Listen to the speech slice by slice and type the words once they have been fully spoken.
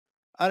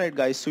Alright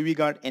guys, so we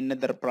got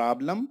another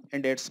problem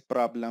and it's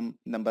problem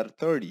number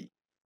 30.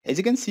 As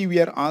you can see, we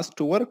are asked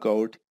to work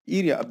out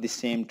area of the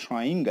same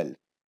triangle.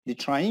 The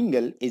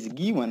triangle is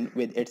given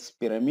with its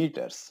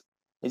parameters.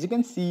 As you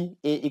can see,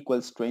 A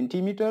equals 20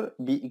 meter,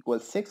 B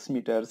equals 6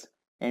 meters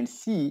and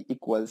C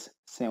equals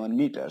 7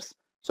 meters.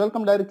 So I'll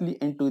come directly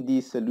into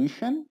the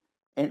solution,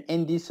 and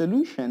in the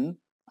solution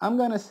I'm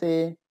gonna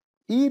say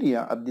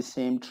area of the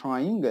same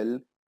triangle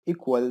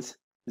equals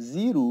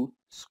 0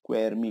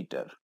 square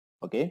meter.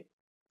 Okay,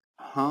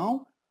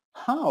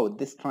 how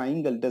this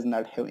triangle does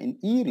not have an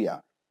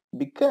area?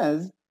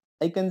 Because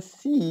I can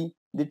see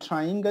the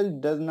triangle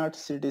does not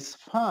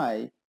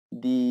satisfy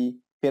the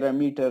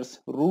parameters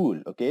rule.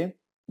 Okay,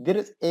 there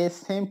is a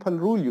simple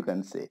rule, you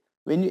can say,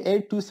 when you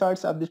add two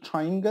sides of the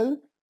triangle,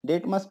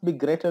 that must be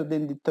greater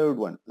than the third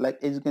one. Like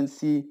as you can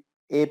see,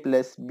 A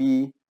plus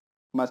B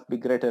must be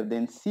greater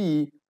than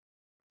C,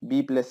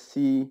 B plus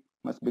C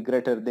must be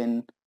greater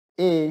than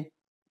A,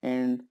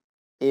 and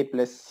A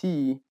plus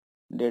C,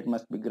 that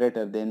must be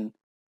greater than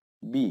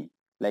B,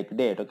 like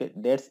that. Okay,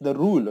 that's the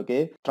rule.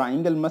 Okay,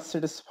 triangle must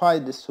satisfy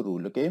this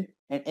rule. Okay,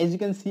 and as you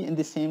can see in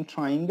the same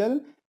triangle,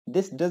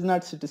 this does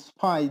not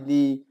satisfy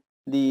the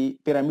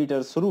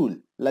parameters rule.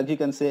 Like you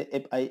can say,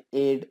 if I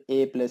add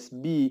A plus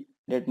B,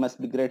 that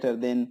must be greater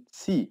than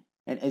C,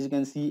 and as you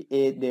can see,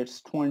 A,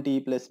 that's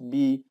 20 plus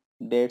B,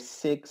 that's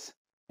 6,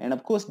 and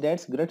of course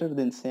that's greater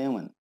than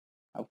 7.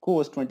 Of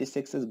course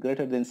 26 is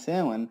greater than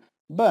 7,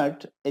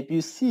 but if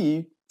you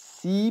see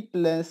C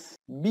plus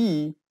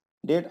B,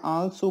 that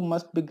also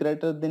must be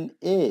greater than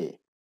A.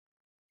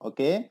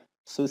 Okay,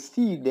 so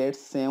C, that's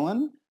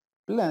 7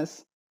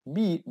 plus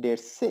B,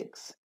 that's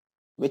 6,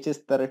 which is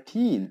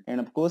 13, and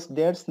of course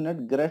that's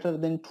not greater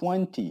than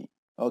 20.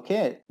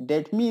 Okay,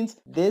 that means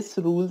this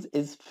rule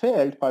is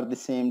failed for the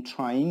same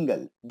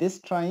triangle. This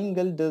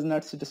triangle does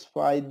not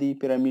satisfy the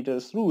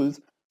parameters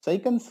rules, so I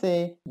can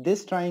say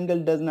this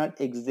triangle does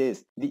not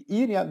exist. The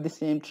area of the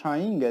same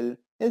triangle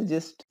is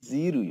just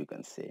 0, you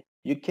can say.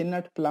 You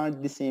cannot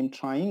plot the same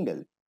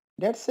triangle.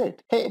 That's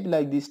it. Hey, if you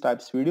like these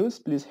types of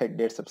videos, please hit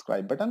that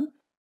subscribe button,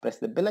 press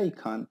the bell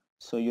icon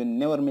so you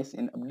never miss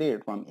an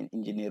update from an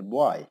engineer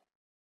boy.